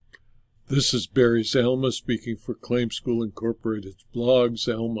This is Barry Zalma speaking for Claim School Incorporated's blog,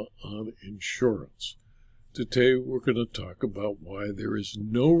 Zalma on Insurance. Today we're going to talk about why there is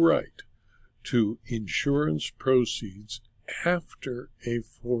no right to insurance proceeds after a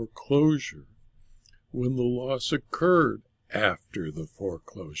foreclosure when the loss occurred after the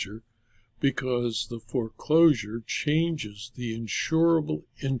foreclosure, because the foreclosure changes the insurable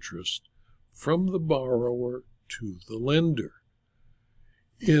interest from the borrower to the lender.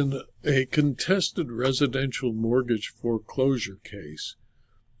 In a contested residential mortgage foreclosure case,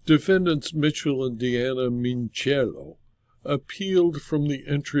 defendants Mitchell and Deanna Mincello appealed from the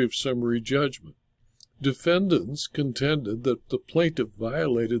entry of summary judgment. Defendants contended that the plaintiff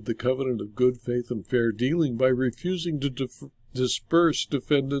violated the covenant of good faith and fair dealing by refusing to disperse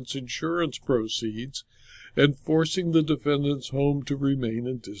defendants' insurance proceeds and forcing the defendant's home to remain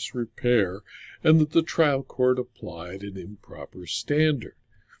in disrepair, and that the trial court applied an improper standard.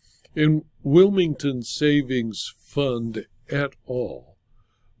 In Wilmington Savings Fund et al.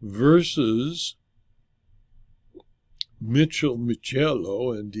 Versus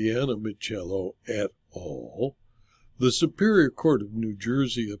Mitchell-Michello and Deanna Michello et al., the Superior Court of New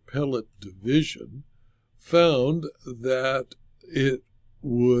Jersey Appellate Division found that it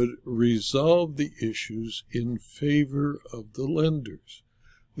would resolve the issues in favor of the lenders.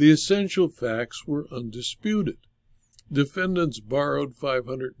 The essential facts were undisputed. Defendants borrowed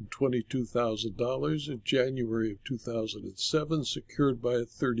 $522,000 in January of 2007, secured by a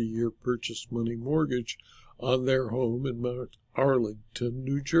 30-year purchase money mortgage on their home in Mount Arlington,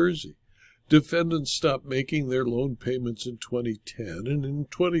 New Jersey. Defendants stopped making their loan payments in 2010, and in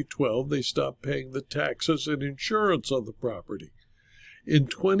 2012 they stopped paying the taxes and insurance on the property. In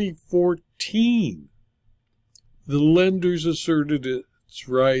 2014, the lenders asserted its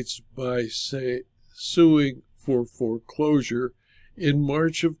rights by suing for foreclosure in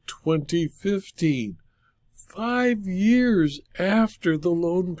March of 2015, 5 years after the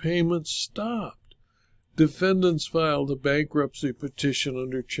loan payments stopped. Defendants filed a bankruptcy petition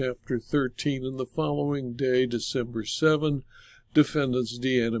under Chapter 13, and the following day, December 7, defendants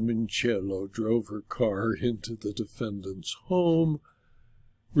Deanna Mincello drove her car into the defendant's home,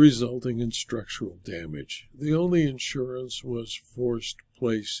 resulting in structural damage. The only insurance was forced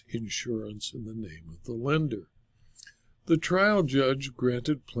place insurance in the name of the lender. The trial judge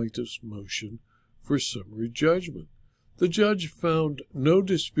granted plaintiff's motion for summary judgment. The judge found no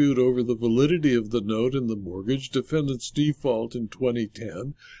dispute over the validity of the note in the mortgage, defendant's default in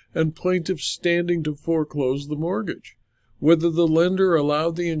 2010, and plaintiff's standing to foreclose the mortgage. Whether the lender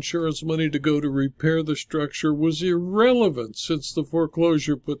allowed the insurance money to go to repair the structure was irrelevant, since the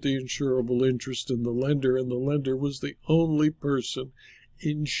foreclosure put the insurable interest in the lender, and the lender was the only person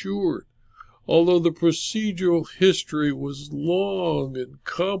insured. Although the procedural history was long and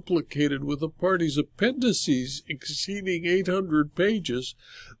complicated, with the parties' appendices exceeding 800 pages,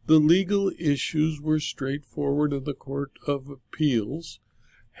 the legal issues were straightforward, and the Court of Appeals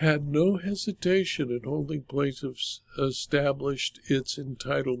had no hesitation in holding plaintiffs established its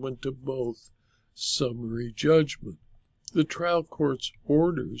entitlement to both summary judgment. The trial court's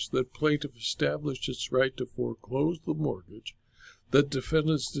orders that plaintiff established its right to foreclose the mortgage, that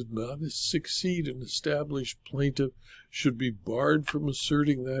defendants did not succeed in establishing plaintiff should be barred from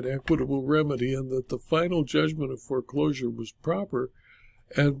asserting that equitable remedy, and that the final judgment of foreclosure was proper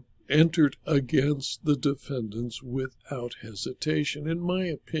and entered against the defendants without hesitation. In my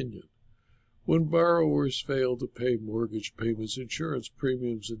opinion, when borrowers fail to pay mortgage payments, insurance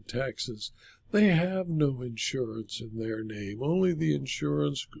premiums, and taxes, they have no insurance in their name, only the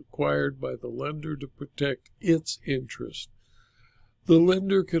insurance acquired by the lender to protect its interest. The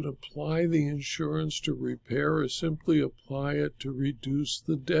lender can apply the insurance to repair or simply apply it to reduce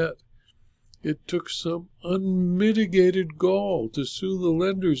the debt. It took some unmitigated gall to sue the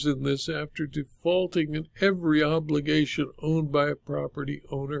lenders in this after defaulting in every obligation owned by a property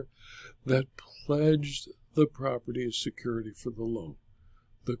owner that pledged the property as security for the loan.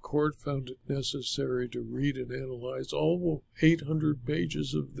 The court found it necessary to read and analyze all 800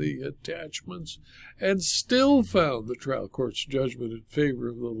 pages of the attachments, and still found the trial court's judgment in favor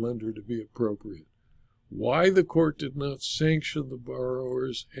of the lender to be appropriate. Why the court did not sanction the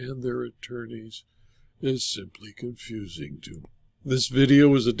borrowers and their attorneys is simply confusing to me. This video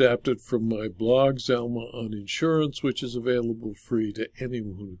was adapted from my blog, Zalma on Insurance, which is available free to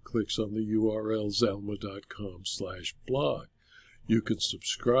anyone who clicks on the URL zalma.com/blog. You can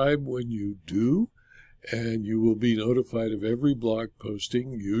subscribe when you do, and you will be notified of every blog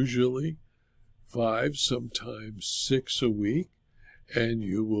posting, usually 5, sometimes 6 a week, and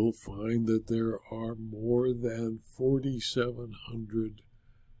you will find that there are more than 4,700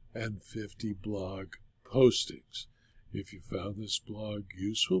 and 50 blog postings. If you found this blog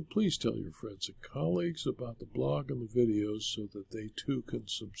useful, please tell your friends and colleagues about the blog and the videos so that they too can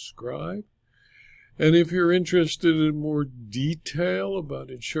subscribe. And if you're interested in more detail about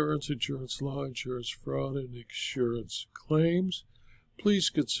insurance, insurance law, insurance fraud, and insurance claims, please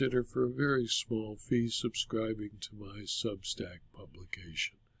consider for a very small fee subscribing to my Substack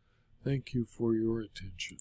publication. Thank you for your attention.